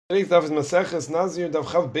Today's daf is Maseches Nazir Daf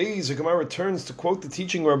Chav Beis. The Gemara returns to quote the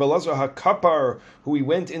teaching of Rabbi Elazar HaKapar, who he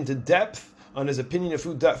went into depth on his opinion a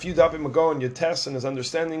few dapim ago on Yotes and his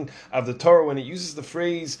understanding of the Torah when it uses the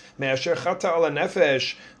phrase Me'asher Chata ala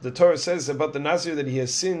Nefesh. The Torah says about the Nazir that he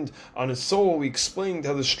has sinned on his soul. We explained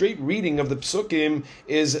how the straight reading of the Psukim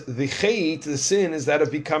is the Chait, the sin, is that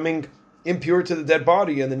of becoming impure to the dead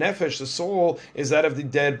body, and the nefesh, the soul, is that of the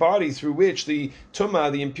dead body through which the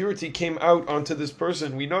tumah, the impurity, came out onto this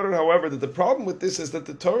person. We noted, however, that the problem with this is that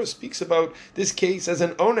the Torah speaks about this case as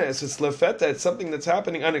an ones, it's lefeta, it's something that's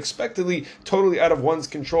happening unexpectedly, totally out of one's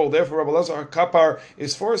control. Therefore, Rabbi Elazar HaKapar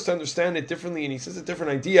is forced to understand it differently, and he says a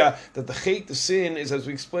different idea, that the chait, the sin, is, as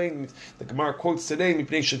we explained, the Gemara quotes today,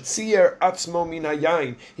 Mipnei shetzier atzmo min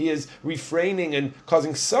hayayin. He is refraining and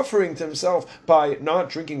causing suffering to himself by not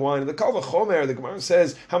drinking wine. The Gemara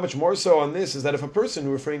says, how much more so on this is that if a person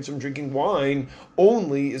who refrains from drinking wine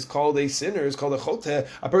only is called a sinner, is called a choteh,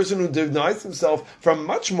 a person who denies himself from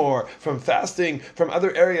much more, from fasting, from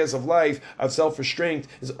other areas of life, of self-restraint,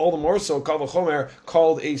 is all the more so called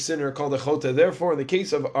a sinner, called a choteh. Therefore, in the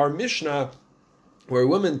case of our Mishnah, where a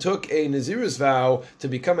woman took a Nazir's vow to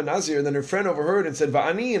become a Nazir, and then her friend overheard and said,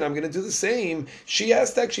 Va'ani, and I'm going to do the same, she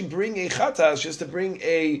has to actually bring a chatas, she has to bring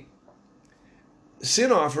a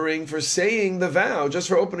sin offering for saying the vow, just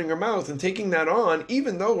for opening her mouth and taking that on,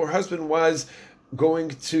 even though her husband was going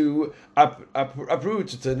to uproot,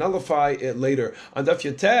 to nullify it later. On Daf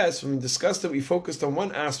Yotes, when we discussed it, we focused on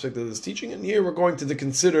one aspect of this teaching, and here we're going to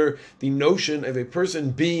consider the notion of a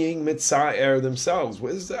person being mitzaer themselves.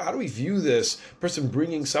 What is that? How do we view this? Person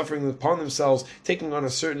bringing suffering upon themselves, taking on a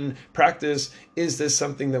certain practice. Is this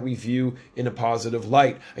something that we view in a positive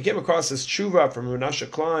light? I came across this tshuva from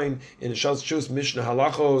Menashe Klein in the Shas Chus Mishnah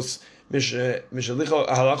Halachos, Mishalicho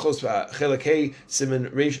Halachos Chelakei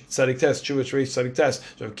Siman Reish Tzadik Tes, Jewish Reish Tzadik Tes.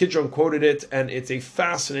 So Kidron quoted it, and it's a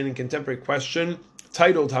fascinating contemporary question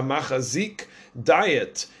titled Hamachazik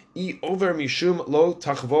Diet. I over mishum lo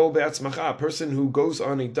tachvol be'atzmacha. A person who goes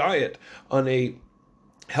on a diet, on a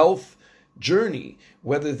health journey,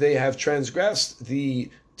 whether they have transgressed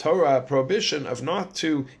the Torah prohibition of not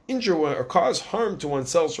to injure or cause harm to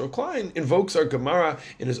oneself. So Klein invokes our Gemara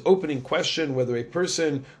in his opening question, whether a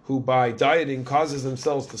person who by dieting causes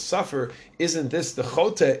themselves to suffer, isn't this the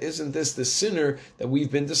choteh, isn't this the sinner that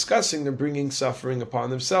we've been discussing? They're bringing suffering upon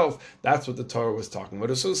themselves. That's what the Torah was talking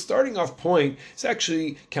about. So starting off point is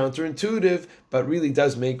actually counterintuitive, but really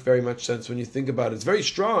does make very much sense when you think about it. It's very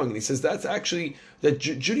strong. And he says that's actually, that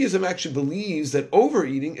Judaism actually believes that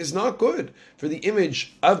overeating is not good for the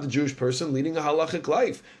image of the Jewish person leading a halachic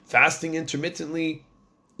life. Fasting intermittently,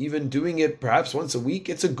 even doing it perhaps once a week,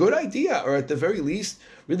 it's a good idea, or at the very least,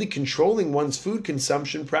 really controlling one's food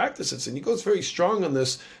consumption practices. And he goes very strong on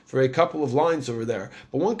this for a couple of lines over there.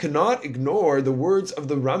 But one cannot ignore the words of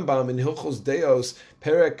the Rambam in Hilchos Deos,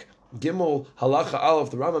 Perek Gimel Halacha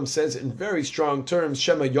Aleph. The Rambam says in very strong terms,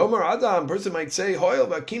 Shema Yomer Adam, person might say, Hoyel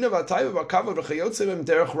Vakina Vatayva Vakava V'chayotzevim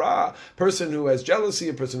Derech Ra, person who has jealousy,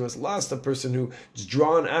 a person who has lust, a person who is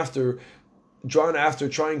drawn after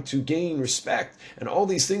trying to gain respect, and all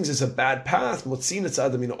these things is a bad path. Motzin etz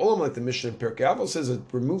adam min olam, like the Mishnah in Pirkei Avos says, it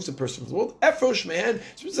removes a person from the world. Efrosh man,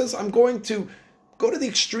 so it says, I'm going to go to the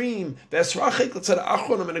extreme. I'm going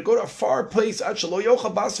to go to a far place. I'm not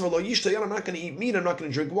going to eat meat. I'm not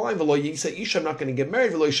going to drink wine. I'm not going to get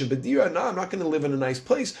married. I'm not going to live in a nice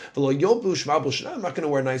place. I'm not going to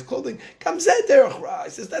wear nice clothing. He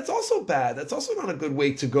says that's also bad. That's also not a good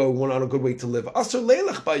way to go, not a good way to live.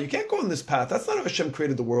 You can't go on this path. That's not how Hashem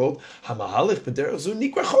created the world. A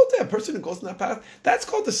person who goes on that path, that's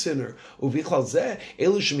called a sinner. A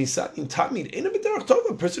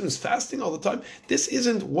person who's fasting all the time, this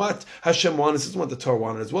isn't what Hashem wanted. This isn't what the Torah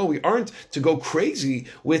wanted as well. We aren't to go crazy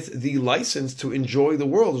with the license to enjoy the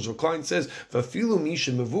world. As Klein says, "Vafilu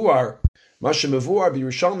misha mevuar." Every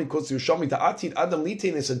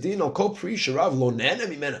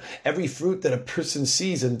fruit that a person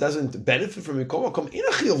sees and doesn't benefit from it, you're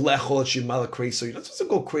not supposed to go crazy. You're not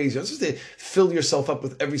supposed to fill yourself up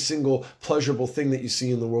with every single pleasurable thing that you see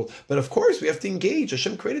in the world. But of course, we have to engage.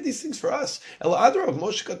 Hashem created these things for us. And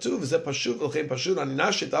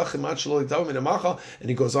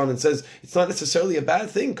he goes on and says, it's not necessarily a bad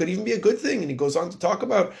thing. It could even be a good thing. And he goes on to talk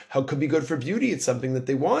about how it could be good for beauty. It's something that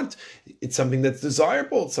they want. It's something that's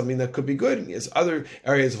desirable. It's something that could be good. And there's other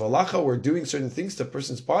areas of halacha where doing certain things to a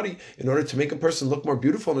person's body in order to make a person look more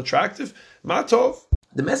beautiful and attractive. Matov.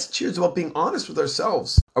 The message here is about being honest with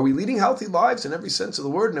ourselves. Are we leading healthy lives in every sense of the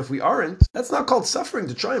word? And if we aren't, that's not called suffering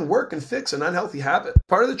to try and work and fix an unhealthy habit.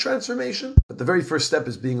 Part of the transformation. But the very first step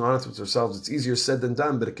is being honest with ourselves. It's easier said than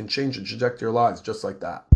done, but it can change the trajectory of our lives just like that.